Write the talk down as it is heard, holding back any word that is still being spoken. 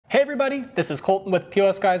Hey everybody, this is Colton with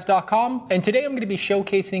POSGuys.com, and today I'm going to be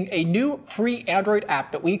showcasing a new free Android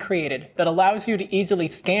app that we created that allows you to easily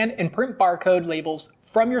scan and print barcode labels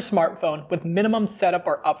from your smartphone with minimum setup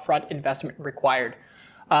or upfront investment required.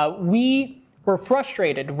 We were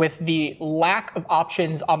frustrated with the lack of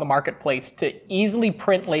options on the marketplace to easily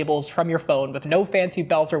print labels from your phone with no fancy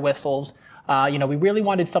bells or whistles. We really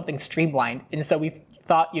wanted something streamlined, and so we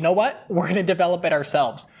thought, you know what, we're going to develop it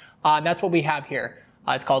ourselves. And that's what we have here.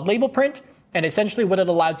 It's called Label Print, and essentially what it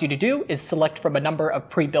allows you to do is select from a number of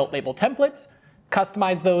pre-built label templates,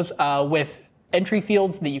 customize those with entry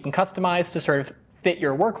fields that you can customize to sort of fit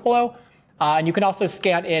your workflow, and you can also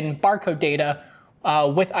scan in barcode data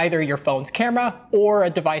with either your phone's camera or a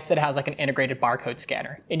device that has like an integrated barcode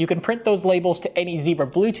scanner. And you can print those labels to any Zebra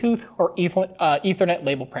Bluetooth or Ethernet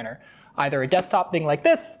label printer, either a desktop thing like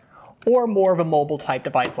this or more of a mobile type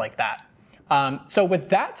device like that. So with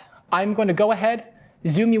that, I'm going to go ahead,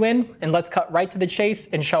 zoom you in, and let's cut right to the chase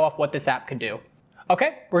and show off what this app can do.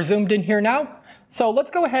 Okay, we're zoomed in here now. So let's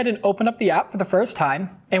go ahead and open up the app for the first time.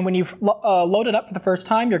 And when you've loaded up for the first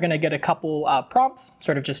time, you're going to get a couple prompts,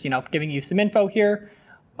 sort of just giving you some info here.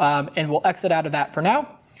 And we'll exit out of that for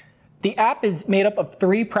now. The app is made up of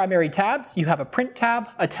 3 primary tabs. You have a print tab,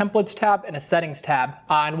 a templates tab, and a settings tab.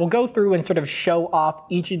 And we'll go through and sort of show off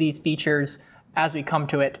each of these features as we come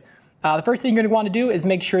to it. The first thing you're going to want to do is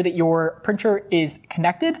make sure that your printer is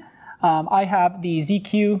connected. I have the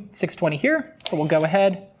ZQ620 here, so we'll go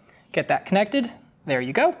ahead, get that connected. There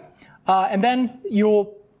you go. And then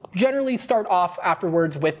you'll generally start off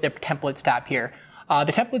afterwards with the templates tab here.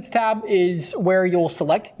 The templates tab is where you'll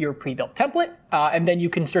select your pre-built template, and then you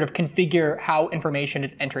can sort of configure how information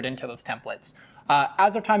is entered into those templates.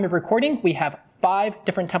 As of time of recording, we have 5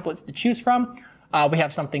 different templates to choose from. We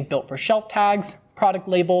have something built for shelf tags, product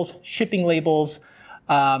labels, shipping labels,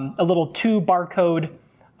 a little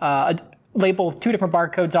a label with 2 different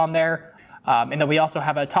barcodes on there. And then we also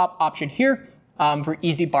have a top option here for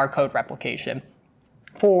easy barcode replication.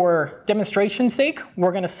 For demonstration's sake,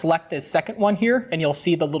 we're going to select this second one here, and you'll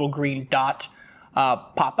see the little green dot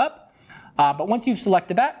pop up. But once you've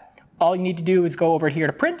selected that, all you need to do is go over here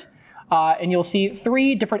to print, and you'll see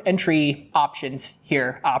 3 different entry options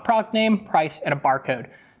here, product name, price, and a barcode.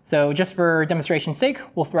 So just for demonstration's sake,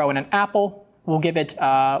 we'll throw in an apple. We'll give it,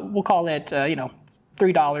 we'll call it,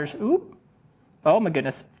 $3. Ooh, oh my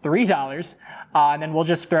goodness, $3. And then we'll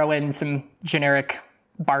just throw in some generic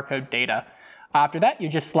barcode data. After that, you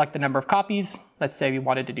just select the number of copies. Let's say we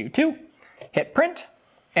wanted to do 2. Hit print,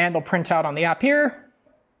 and they'll print out on the app here.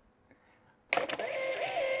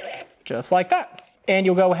 Just like that. And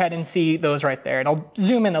you'll go ahead and see those right there. And I'll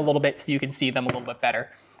zoom in a little bit so you can see them a little bit better.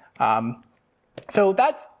 So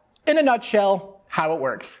that's, in a nutshell, how it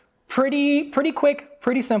works. Pretty quick,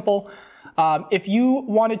 pretty simple. If you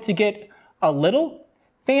wanted to get a little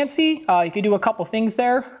fancy, you could do a couple things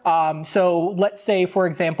there. So let's say, for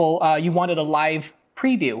example, you wanted a live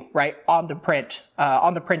preview, right, on the print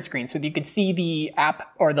screen, so that you could see the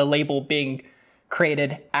app or the label being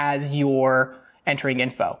created as you're entering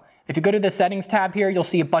info. If you go to the settings tab here, you'll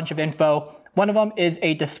see a bunch of info. One of them is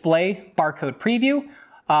a display barcode preview.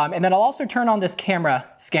 And then I'll also turn on this camera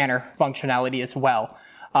scanner functionality as well.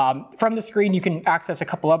 From the screen, you can access a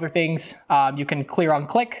couple other things. You can clear on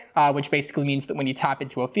click, which basically means that when you tap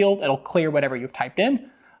into a field, it'll clear whatever you've typed in.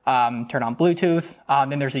 Turn on Bluetooth.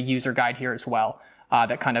 Then there's a user guide here as well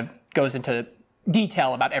that kind of goes into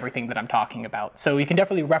detail about everything that I'm talking about. So you can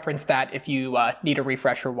definitely reference that if you need a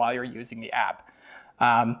refresher while you're using the app.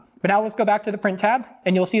 But now let's go back to the print tab,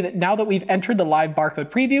 and you'll see that now that we've entered the live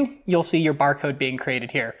barcode preview, you'll see your barcode being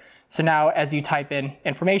created here. So now as you type in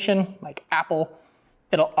information like Apple,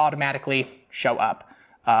 it'll automatically show up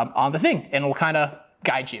on the thing, and it'll kind of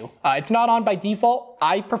guide you. It's not on by default.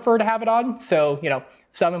 I prefer to have it on. So,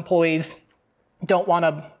 some employees don't want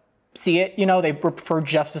to see it. They prefer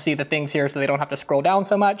just to see the things here so they don't have to scroll down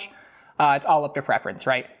so much. It's all up to preference,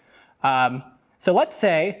 right? So let's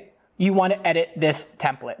say you want to edit this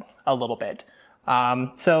template a little bit.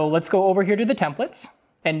 So let's go over here to the templates,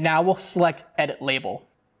 and now we'll select Edit Label.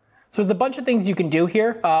 So there's a bunch of things you can do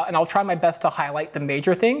here, and I'll try my best to highlight the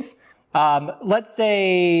major things. Let's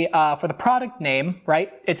say for the product name,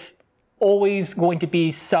 right, it's always going to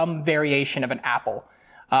be some variation of an apple,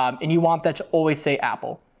 and you want that to always say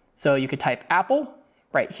Apple. So you could type Apple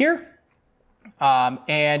right here,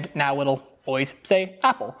 and now it'll always say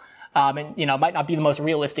Apple. And it might not be the most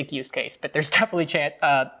realistic use case, but there's definitely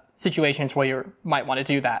situations where you might want to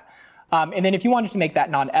do that. And then if you wanted to make that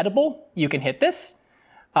non-editable, you can hit this,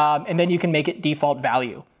 and then you can make it default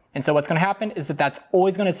value. And so what's going to happen is that that's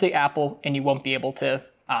always going to say Apple, and you won't be able to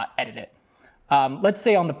edit it. Let's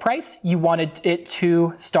say on the price, you wanted it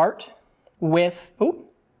to start with,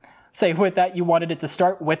 say with that, you wanted it to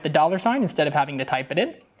start with the $ instead of having to type it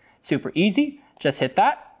in. Super easy. Just hit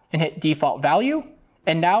that and hit default value.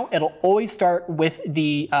 And now it'll always start with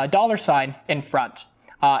the $ in front.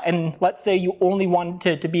 And let's say you only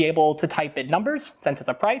wanted to be able to type in numbers, since it's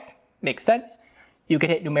a price, makes sense. You could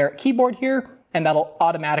hit numeric keyboard here, and that'll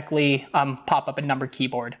automatically pop up a numbered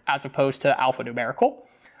keyboard as opposed to alphanumerical.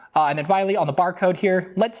 And then finally on the barcode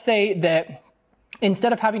here, let's say that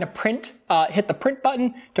instead of having to print, hit the print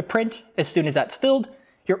button to print as soon as that's filled,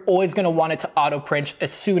 you're always going to want it to auto print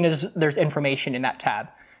as soon as there's information in that tab.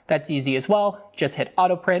 That's easy as well. Just hit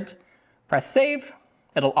auto print, press save,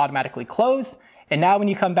 it'll automatically close. And now when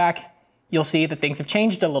you come back, you'll see that things have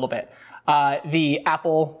changed a little bit. The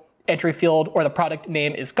Apple entry field or the product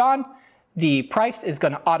name is gone. The price is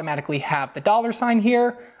going to automatically have the $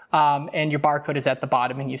 here, and your barcode is at the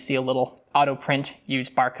bottom, and you see a little auto print use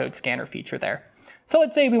barcode scanner feature there. So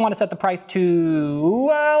let's say we want to set the price to,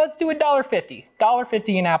 let's do $1.50.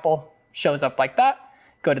 $1.50 in Apple shows up like that.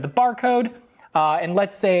 Go to the barcode, and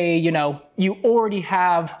let's say, you already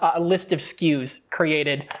have a list of SKUs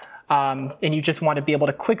created, and you just want to be able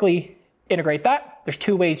to quickly integrate that. There's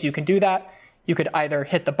two ways you can do that. You could either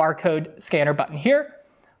hit the barcode scanner button here,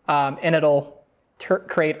 and it'll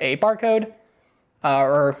create a barcode,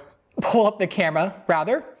 or pull up the camera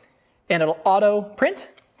rather, and it'll auto print.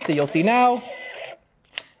 So you'll see now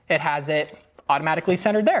it has it automatically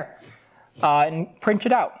centered there and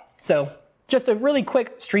printed out. So just a really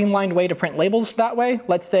quick streamlined way to print labels that way.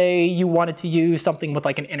 Let's say you wanted to use something with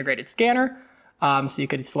like an integrated scanner. So you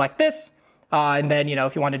could select this, and then,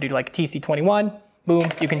 if you want to do like TC21, boom,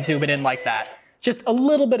 you can zoom it in like that. Just a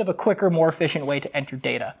little bit of a quicker, more efficient way to enter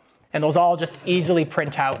data. And those all just easily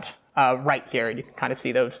print out right here. And you can kind of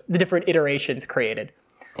see the different iterations created.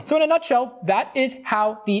 So in a nutshell, that is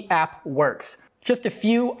how the app works. Just a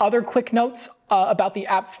few other quick notes about the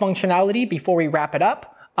app's functionality before we wrap it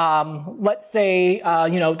up. Let's say,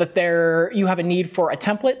 that you have a need for a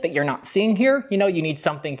template that you're not seeing here. You need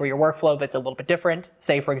something for your workflow that's a little bit different.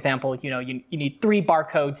 Say, for example, you need 3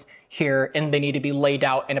 barcodes here and they need to be laid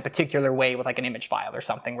out in a particular way with like an image file or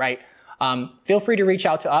something, right? Feel free to reach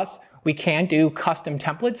out to us. We can do custom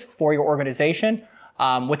templates for your organization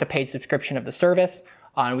with a paid subscription of the service.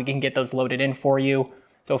 And we can get those loaded in for you.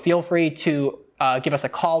 So feel free to give us a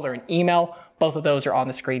call or an email. Both of those are on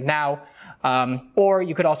the screen now. Or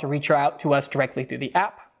you could also reach out to us directly through the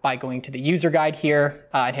app by going to the user guide here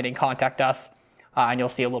and hitting contact us, and you'll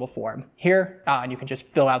see a little form here, and you can just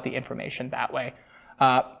fill out the information that way.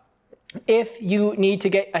 If you need to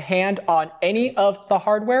get a hand on any of the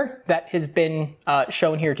hardware that has been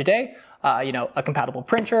shown here today, a compatible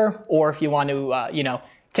printer, or if you want to,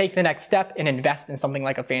 take the next step and invest in something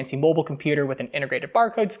like a fancy mobile computer with an integrated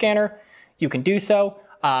barcode scanner, you can do so.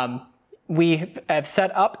 We have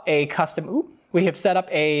set up a custom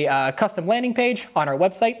landing page on our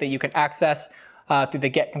website that you can access through the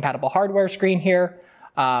Get Compatible Hardware screen here.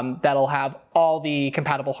 That'll have all the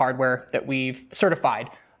compatible hardware that we've certified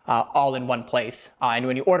all in one place. And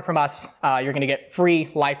when you order from us, you're going to get free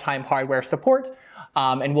lifetime hardware support,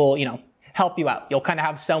 and we'll help you out. You'll kind of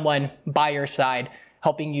have someone by your side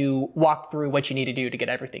helping you walk through what you need to do to get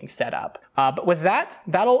everything set up. But with that,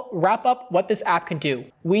 that'll wrap up what this app can do.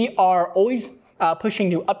 We are always pushing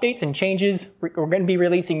new updates and changes. We're going to be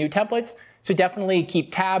releasing new templates, so definitely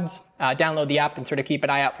keep tabs, download the app and sort of keep an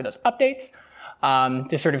eye out for those updates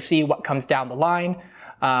to sort of see what comes down the line.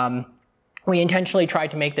 We intentionally tried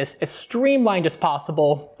to make this as streamlined as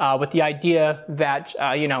possible with the idea that,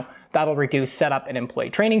 that'll reduce setup and employee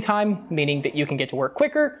training time, meaning that you can get to work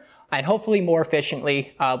quicker and hopefully more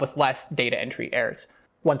efficiently with less data entry errors.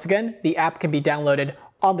 Once again, the app can be downloaded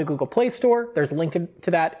on the Google Play Store. There's a link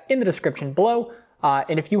to that in the description below.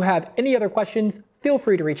 And if you have any other questions, feel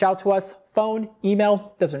free to reach out to us. Phone,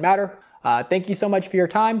 email, doesn't matter. Thank you so much for your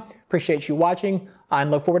time. Appreciate you watching and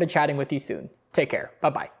look forward to chatting with you soon. Take care.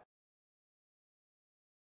 Bye-bye.